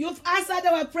 You've answered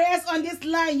our prayers on this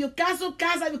line. You cancel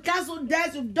cancer. You cancel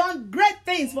death. You've done great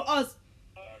things for us.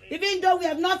 Even though we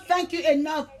have not thanked you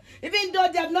enough. Even though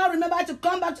they have not remembered to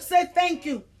come back to say thank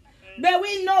you. But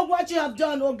we know what you have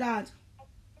done, oh God.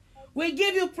 We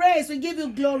give you praise. We give you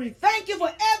glory. Thank you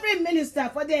for every minister,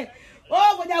 for their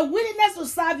willingness to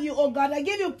serve you, oh God. I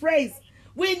give you praise.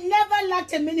 We never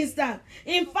lacked a minister.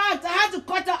 In fact, I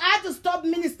had to stop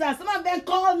ministers. Some of them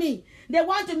call me. They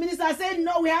want to minister. I say,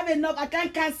 no, we have enough. I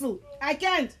can't cancel. I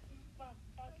can't.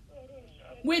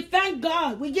 We thank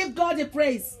God. We give God the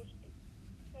praise.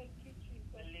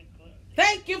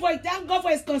 Thank God for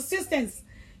his consistency.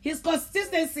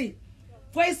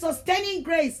 For his sustaining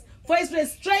grace. For his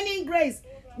restraining grace.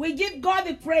 We give God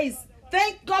the praise.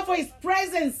 Thank God for his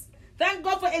presence. Thank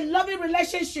God for a loving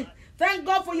relationship. Thank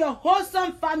God for your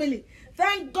wholesome family.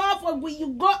 Thank God for when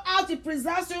you go out, He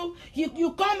preserves you.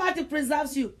 You come out, He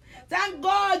preserves you. Thank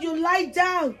God you lie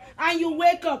down and you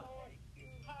wake up.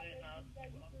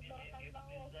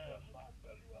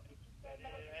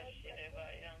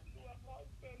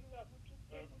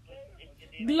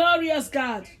 Glorious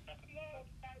God.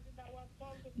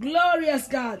 Glorious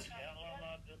God.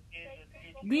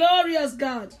 Glorious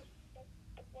God.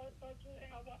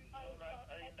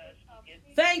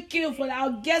 Thank you for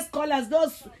our guest callers,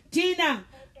 those Tina.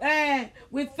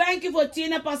 We thank you for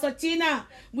Tina, Pastor Tina.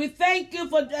 We thank you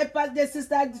for the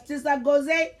sister Goze.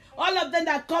 All of them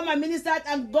that come and ministered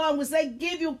and gone. We say,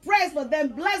 give you praise for them.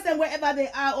 Bless them wherever they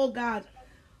are, oh God.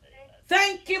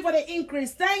 Thank you for the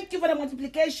increase. Thank you for the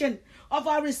multiplication of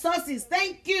our resources.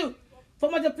 Thank you for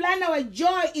multiplying our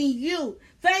joy in you.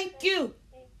 Thank you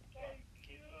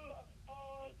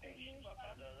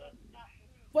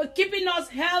for keeping us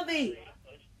healthy.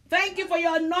 Thank you for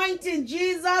your anointing,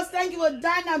 Jesus. Thank you for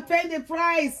dying and paying the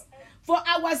price for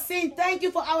our sin. Thank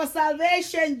you for our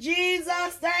salvation,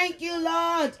 Jesus. Thank you,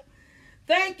 Lord.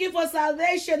 Thank you for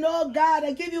salvation, oh God.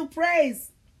 I give you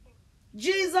praise.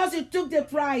 Jesus, you took the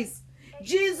price.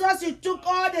 Jesus, you took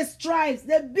all the stripes.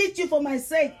 They beat you for my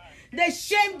sake. They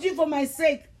shamed you for my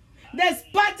sake. They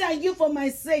spat on you for my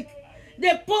sake.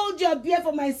 They pulled your beard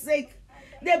for my sake.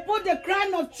 They put the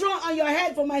crown of thorns on your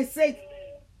head for my sake.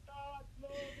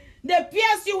 They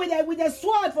pierced you with a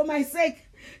sword for my sake.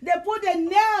 They put the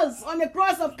nails on the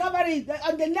cross of Calvary,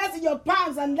 on the nails in your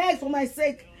palms and legs for my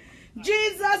sake.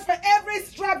 Jesus, for every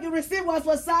strap you received was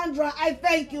for Sandra. I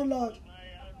thank you, Lord.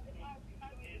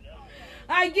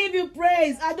 I give you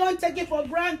praise. I don't take it for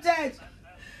granted.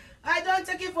 I don't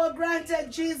take it for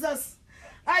granted, Jesus.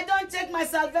 I don't take my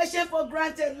salvation for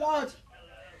granted, Lord.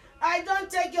 I don't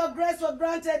take your grace for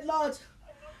granted, Lord.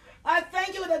 I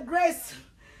thank you for the grace.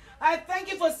 I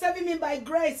thank you for saving me by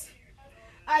grace.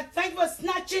 I thank you for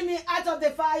snatching me out of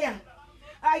the fire.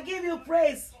 I give you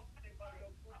praise.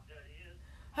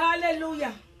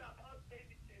 Hallelujah.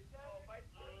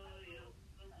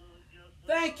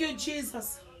 Thank you,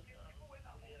 Jesus.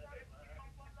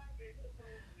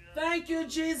 Thank you,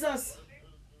 Jesus.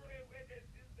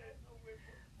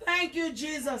 Thank you,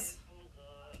 Jesus.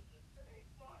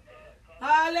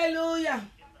 Hallelujah.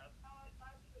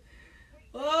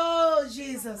 Oh,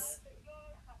 Jesus.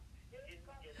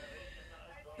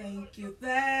 Thank you,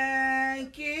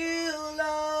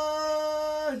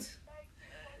 Lord.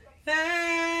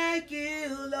 Thank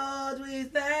you, Lord. We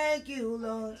thank you,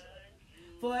 Lord,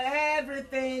 for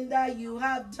everything that you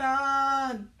have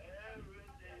done.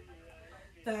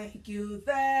 Thank you,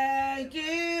 Lord.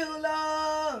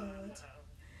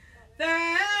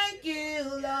 Thank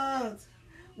you, Lord.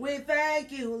 We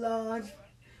thank you, Lord,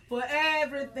 for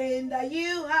everything that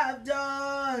you have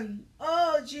done.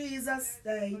 Oh, Jesus,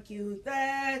 thank you,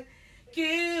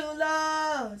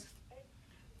 Lord.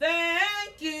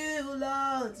 Thank you,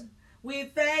 Lord. We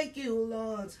thank you,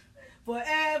 Lord, for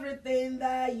everything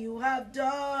that you have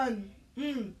done.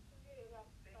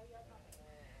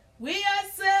 We are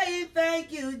saying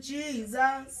thank you,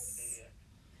 Jesus.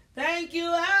 Thank you,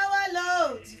 our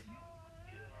Lord.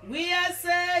 We are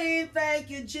saying thank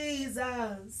you,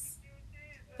 Jesus.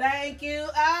 Thank you,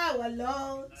 our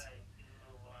Lord.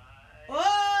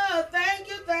 Oh, thank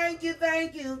you, thank you,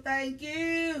 thank you, thank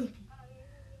you.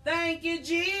 Thank you,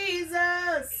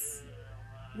 Jesus.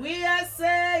 We are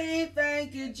saying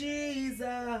thank you,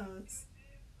 Jesus.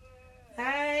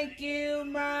 Thank you,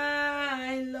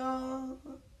 my Lord.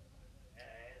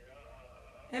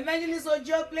 Evangelist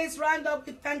Ojo, please round up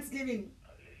with thanksgiving.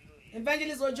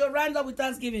 Evangelist Ojo, round up with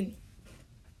thanksgiving.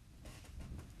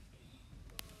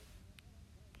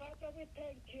 Father, we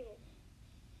thank you.